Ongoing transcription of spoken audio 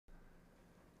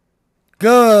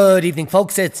Good evening,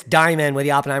 folks. It's Diamond with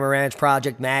the Oppenheimer Ranch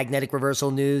Project, Magnetic Reversal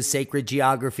News, Sacred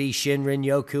Geography, Shinrin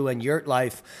Yoku, and Yurt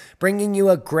Life, bringing you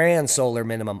a grand solar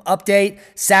minimum update.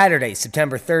 Saturday,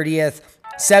 September 30th,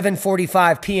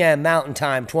 7:45 p.m. Mountain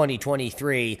Time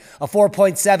 2023. A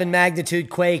 4.7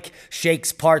 magnitude quake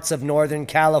shakes parts of Northern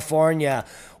California,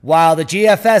 while the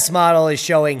GFS model is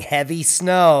showing heavy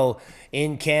snow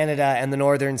in Canada and the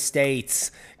northern states.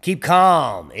 Keep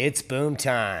calm. It's boom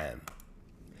time.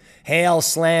 Hail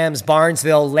slams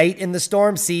Barnesville late in the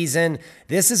storm season.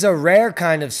 This is a rare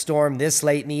kind of storm this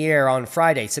late in the year. On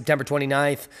Friday, September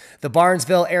 29th, the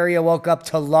Barnesville area woke up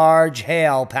to large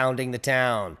hail pounding the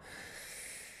town.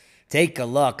 Take a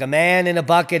look. A man in a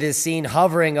bucket is seen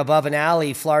hovering above an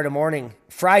alley Friday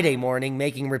morning,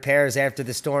 making repairs after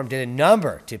the storm did a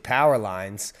number to power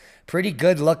lines. Pretty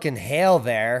good looking hail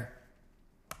there.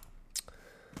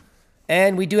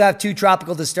 And we do have two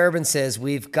tropical disturbances.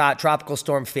 We've got Tropical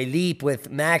Storm Felipe with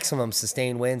maximum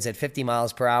sustained winds at 50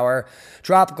 miles per hour.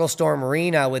 Tropical Storm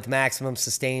Rina with maximum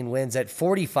sustained winds at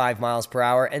 45 miles per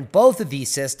hour. And both of these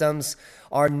systems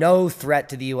are no threat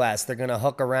to the U.S. They're going to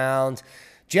hook around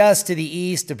just to the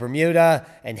east of Bermuda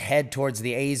and head towards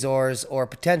the Azores or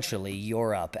potentially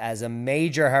Europe, as a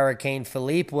major hurricane.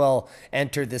 Felipe will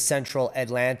enter the central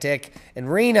Atlantic, and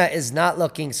Rina is not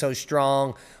looking so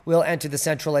strong. Will enter the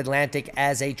central Atlantic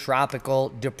as a tropical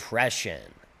depression.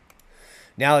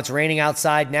 Now it's raining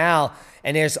outside now,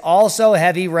 and there's also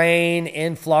heavy rain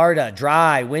in Florida.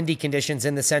 Dry, windy conditions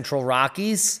in the central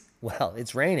Rockies. Well,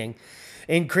 it's raining.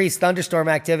 Increased thunderstorm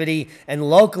activity and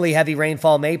locally heavy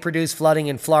rainfall may produce flooding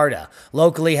in Florida.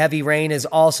 Locally heavy rain is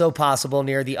also possible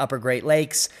near the upper Great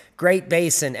Lakes, Great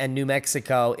Basin, and New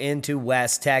Mexico into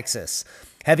West Texas.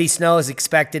 Heavy snow is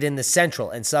expected in the central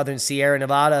and southern Sierra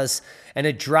Nevadas, and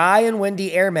a dry and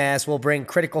windy air mass will bring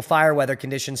critical fire weather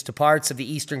conditions to parts of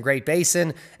the eastern Great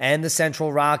Basin and the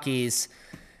central Rockies.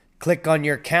 Click on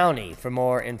your county for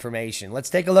more information. Let's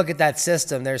take a look at that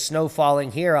system. There's snow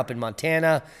falling here up in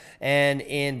Montana and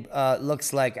in,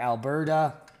 looks like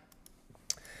Alberta.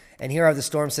 And here are the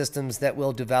storm systems that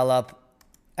will develop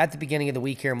at the beginning of the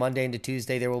week here, Monday into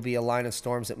Tuesday. There will be a line of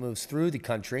storms that moves through the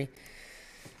country.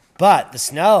 But the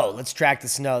snow, let's track the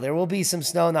snow. There will be some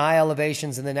snow in the high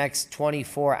elevations in the next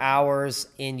 24 hours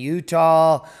in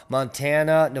Utah,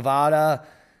 Montana, Nevada,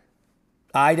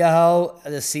 Idaho,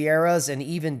 the Sierras, and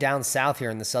even down south here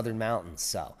in the southern mountains.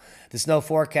 So the snow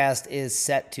forecast is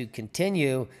set to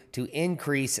continue to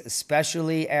increase,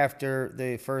 especially after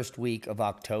the first week of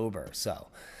October. So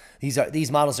these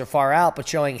models are far out, but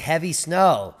showing heavy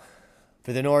snow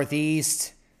for the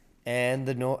Northeast and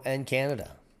and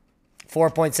Canada.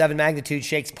 4.7 magnitude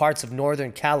shakes parts of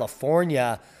Northern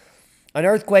California. An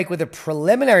earthquake with a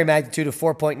preliminary magnitude of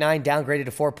 4.9, downgraded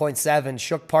to 4.7,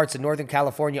 shook parts of Northern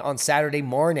California on Saturday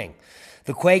morning.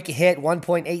 The quake hit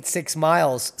 1.86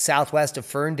 miles southwest of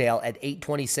Ferndale at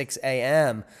 8:26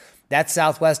 a.m. That's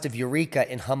southwest of Eureka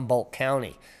in Humboldt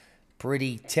County.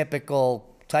 Pretty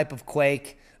typical type of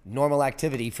quake, normal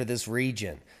activity for this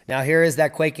region. Now here is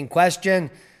that quake in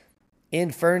question.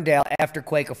 In Ferndale, after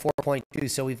quake, a 4.2.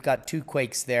 So we've got two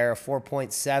quakes there, a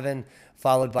 4.7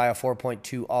 followed by a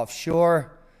 4.2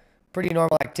 offshore. Pretty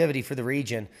normal activity for the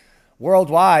region.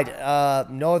 Worldwide,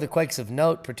 no other quakes of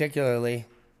note particularly.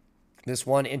 This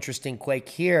one interesting quake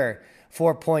here,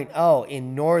 4.0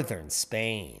 in northern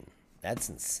Spain. That's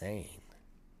insane.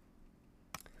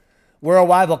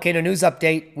 Worldwide volcano news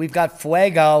update. We've got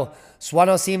Fuego,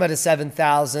 Swanosima to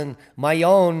 7,000,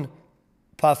 Mayon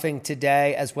puffing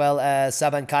today, as well as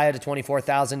Sabancaya to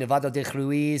 24,000, Nevado de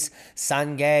Ruiz,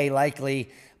 Sangay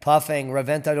likely puffing,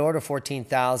 Reventador to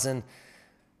 14,000,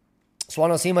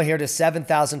 Swanosima here to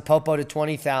 7,000, Popo to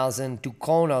 20,000,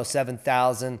 Tucono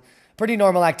 7,000. Pretty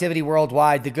normal activity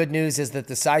worldwide. The good news is that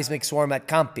the seismic swarm at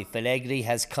Campi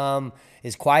Flegrei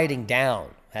is quieting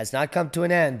down. Has not come to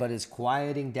an end, but is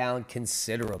quieting down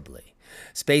considerably.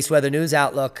 Space weather news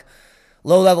outlook.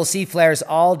 Low-level sea flares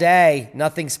all day.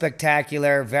 Nothing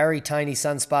spectacular. Very tiny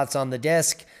sunspots on the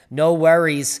disk. No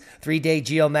worries. 3-day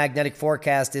geomagnetic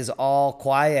forecast is all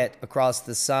quiet across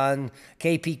the sun.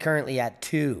 KP currently at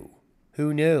 2.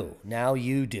 Who knew? Now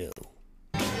you do.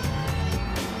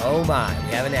 Oh my,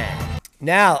 we have an ad.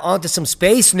 Now, on to some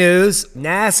space news.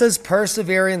 NASA's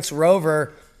Perseverance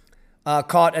rover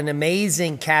caught an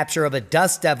amazing capture of a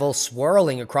dust devil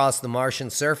swirling across the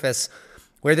Martian surface,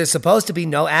 where there's supposed to be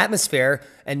no atmosphere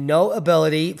and no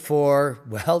ability for,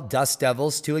 well, dust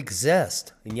devils to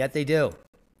exist. And yet they do.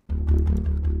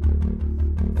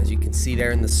 As you can see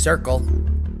there in the circle,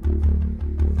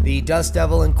 the dust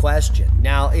devil in question.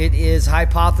 Now, it is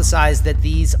hypothesized that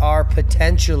these are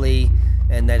potentially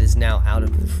And that is now out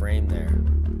of the frame there.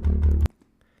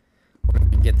 We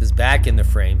can get this back in the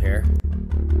frame here.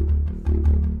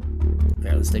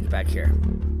 Yeah, let's take it back here.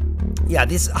 Yeah,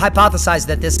 this hypothesized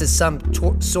that this is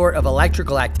some sort of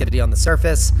electrical activity on the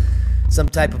surface, some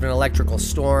type of an electrical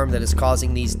storm that is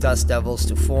causing these dust devils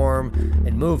to form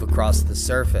and move across the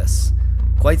surface.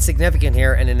 Quite significant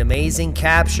here, and an amazing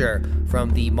capture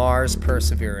from the Mars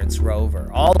Perseverance rover.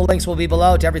 All the links will be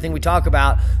below to everything we talk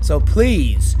about, so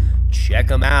please check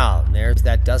them out. And there's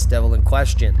that dust devil in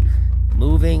question,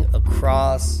 moving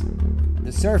across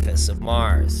the surface of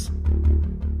Mars.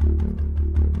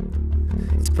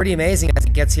 It's pretty amazing as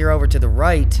it gets here over to the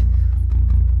right,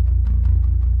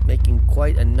 making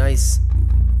quite a nice,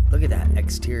 look at that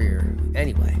exterior.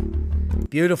 Anyway,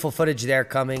 beautiful footage there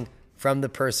coming from the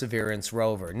Perseverance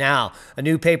rover. Now, a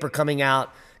new paper coming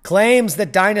out claims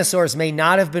that dinosaurs may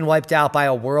not have been wiped out by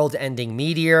a world-ending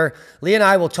meteor. Lee and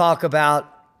I will talk about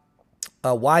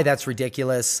why that's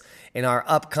ridiculous in our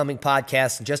upcoming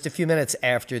podcast in just a few minutes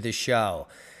after the show.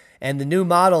 And the new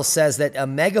model says that a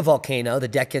megavolcano, the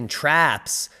Deccan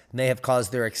Traps, may have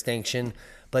caused their extinction,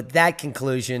 but that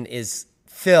conclusion is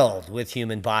filled with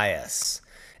human bias.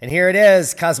 And here it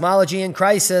is, cosmology in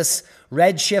crisis,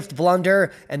 redshift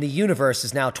blunder, and the universe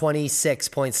is now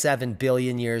 26.7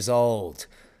 billion years old.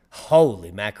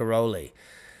 Holy macaroni.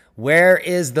 Where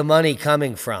is the money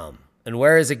coming from? And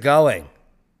where is it going?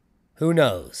 Who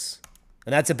knows?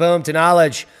 And that's a boom to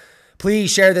knowledge.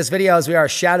 Please share this video as we are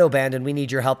shadow banned and we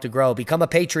need your help to grow. Become a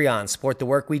Patreon, support the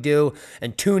work we do,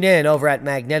 and tune in over at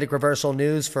Magnetic Reversal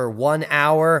News for 1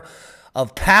 hour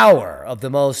of power of the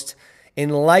most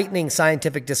enlightening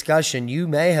scientific discussion you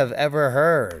may have ever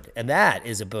heard. And that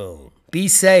is a boom. Be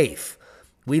safe.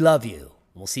 We love you.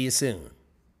 We'll see you soon.